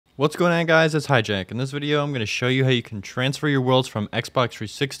What's going on, guys? It's Hijack. In this video, I'm going to show you how you can transfer your worlds from Xbox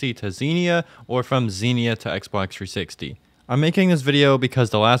 360 to Xenia or from Xenia to Xbox 360. I'm making this video because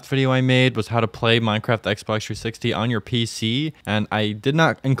the last video I made was how to play Minecraft Xbox 360 on your PC, and I did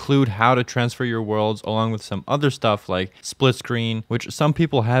not include how to transfer your worlds along with some other stuff like split screen, which some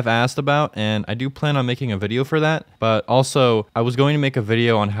people have asked about, and I do plan on making a video for that. But also, I was going to make a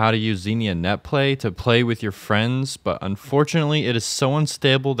video on how to use Xenia Netplay to play with your friends, but unfortunately it is so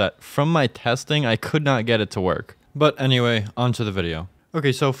unstable that from my testing I could not get it to work. But anyway, on to the video.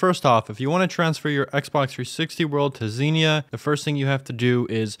 Okay, so first off, if you want to transfer your Xbox 360 world to Xenia, the first thing you have to do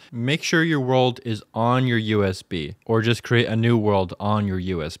is make sure your world is on your USB, or just create a new world on your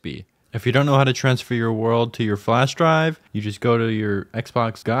USB. If you don't know how to transfer your world to your flash drive, you just go to your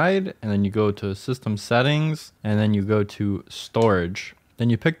Xbox guide, and then you go to System Settings, and then you go to Storage. Then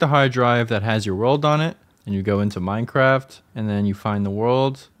you pick the hard drive that has your world on it, and you go into Minecraft, and then you find the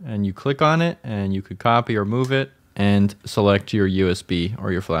world, and you click on it, and you could copy or move it, and select your USB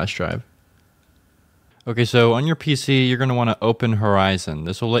or your flash drive. Okay, so on your PC, you're going to want to open Horizon.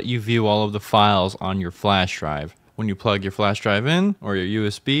 This will let you view all of the files on your flash drive. When you plug your flash drive in or your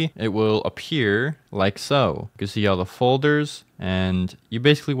USB, it will appear like so. You can see all the folders, and you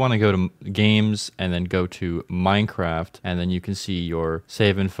basically want to go to games and then go to Minecraft, and then you can see your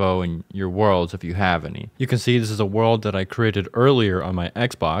save info and your worlds if you have any. You can see this is a world that I created earlier on my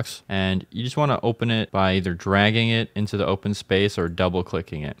Xbox, and you just want to open it by either dragging it into the open space or double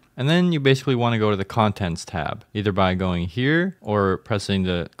clicking it. And then you basically want to go to the Contents tab, either by going here or pressing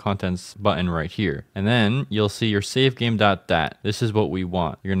the Contents button right here. And then you'll see your savegame.dat. This is what we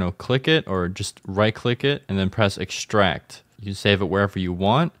want. You're going to click it or just right click it and then press extract. You can save it wherever you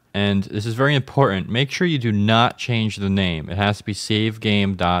want. And this is very important. Make sure you do not change the name. It has to be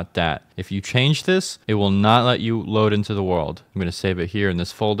savegame.dat. If you change this, it will not let you load into the world. I'm going to save it here in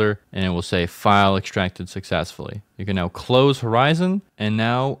this folder, and it will say file extracted successfully. You can now close Horizon, and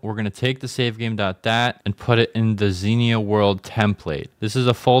now we're going to take the savegame.dat and put it in the Xenia world template. This is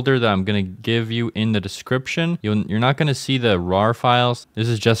a folder that I'm going to give you in the description. You're not going to see the RAR files. This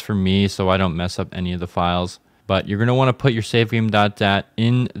is just for me, so I don't mess up any of the files. But you're going to want to put your savegame.dat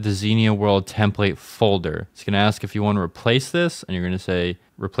in the Xenia world template folder. It's going to ask if you want to replace this, and you're going to say,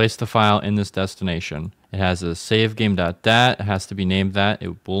 replace the file in this destination. It has a savegame.dat. It has to be named that.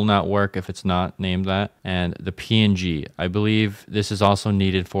 It will not work if it's not named that. And the PNG. I believe this is also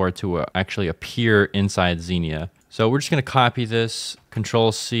needed for it to actually appear inside Xenia. So we're just going to copy this,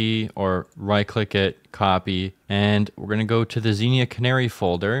 Control C, or right click it, copy, and we're going to go to the Xenia Canary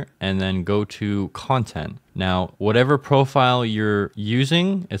folder and then go to Content. Now, whatever profile you're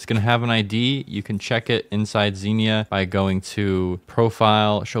using, it's going to have an ID. You can check it inside Xenia by going to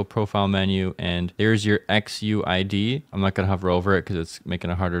Profile, Show Profile menu, and there's your XU ID. I'm not going to hover over it because it's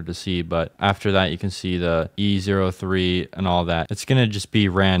making it harder to see, but after that, you can see the E03 and all that. It's going to just be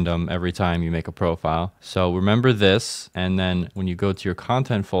random every time you make a profile. So remember this, and then when you go to your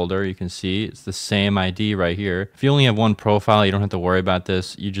Content folder, you can see it's the same ID right here. If you only have one profile, you don't have to worry about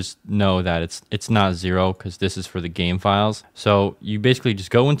this. You just know that it's not 0 because this is for the game files. So you basically just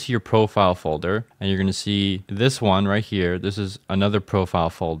go into your profile folder, and you're going to see this one right here. This is another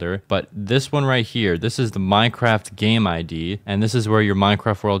profile folder, but this one right here, this is the Minecraft game ID, and this is where your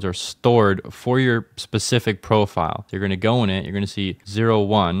Minecraft worlds are stored for your specific profile. So you're going to go in it, you're going to see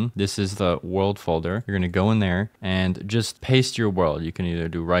 01. This is the world folder. You're going to go in there and just paste your world. You can either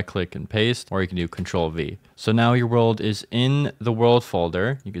do right click and paste, or you can do Control V. So now your world is in the world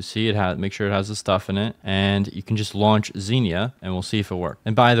folder. You can see it has, make sure it has the stuff in it, and you can just launch Xenia and we'll see if it works.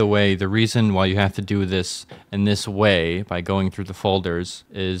 And by the way, the reason why you have to do this in this way by going through the folders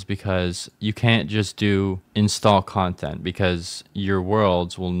is because you can't just do install content, because your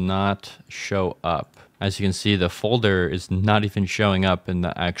worlds will not show up. As you can see, the folder is not even showing up in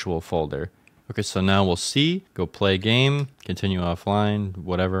the actual folder. Okay, so now we'll see, go play game, continue offline,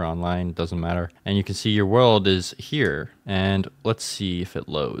 whatever, online, doesn't matter. And you can see your world is here. And let's see if it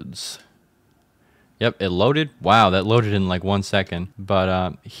loads. Yep, it loaded. Wow, that loaded in like 1 second.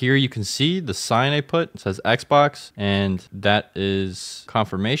 But here you can see the sign I put. It says Xbox, and that is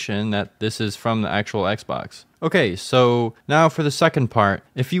confirmation that this is from the actual Xbox. Okay, so now for the second part.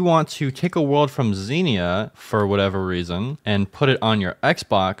 If you want to take a world from Xenia for whatever reason and put it on your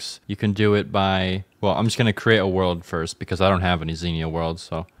Xbox, you can do it by, well, I'm just going to create a world first because I don't have any Xenia worlds.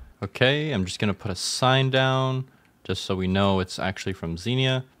 So, okay, I'm just going to put a sign down just so we know it's actually from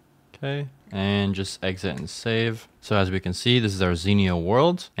Xenia. Okay, and just exit and save. So as we can see, this is our Xenia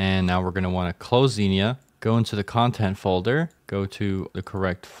world, and now we're going to want to close Xenia, go into the content folder, go to the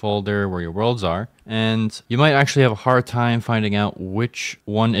correct folder where your worlds are, and you might actually have a hard time finding out which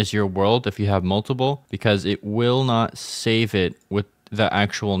one is your world if you have multiple, because it will not save it with the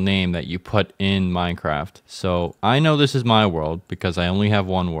actual name that you put in Minecraft. So I know this is my world because I only have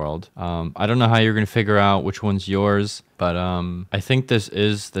one world. I don't know how you're going to figure out which one's yours, but I think this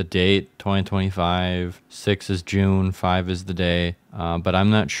is the date, 2025. 6 is June, 5 is the day, but I'm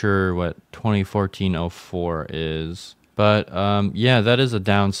not sure what 2014-04 is. But yeah, that is a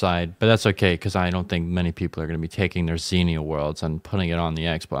downside, but that's okay because I don't think many people are going to be taking their Xenia worlds and putting it on the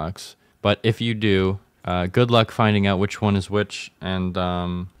Xbox. But if you do, good luck finding out which one is which, and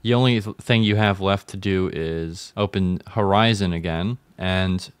the only thing you have left to do is open Horizon again,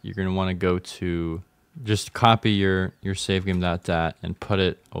 and you're going to want to go to, just copy your save game.dat and put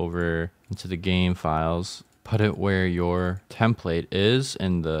it over into the game files, put it where your template is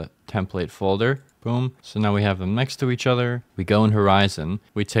in the template folder. Boom. So now we have them next to each other. We go in Horizon,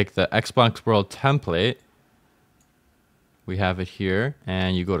 we take the Xbox World template, we have it here,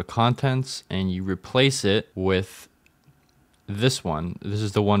 and you go to contents and you replace it with this one. This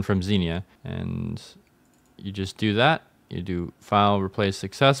is the one from Xenia, and you just do that. You do file replace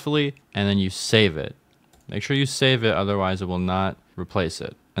successfully, and then you save it. Make sure you save it, otherwise it will not replace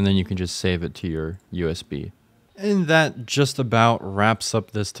it. And then you can just save it to your USB. And that just about wraps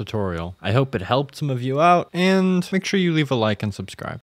up this tutorial. I hope it helped some of you out, and make sure you leave a like and subscribe.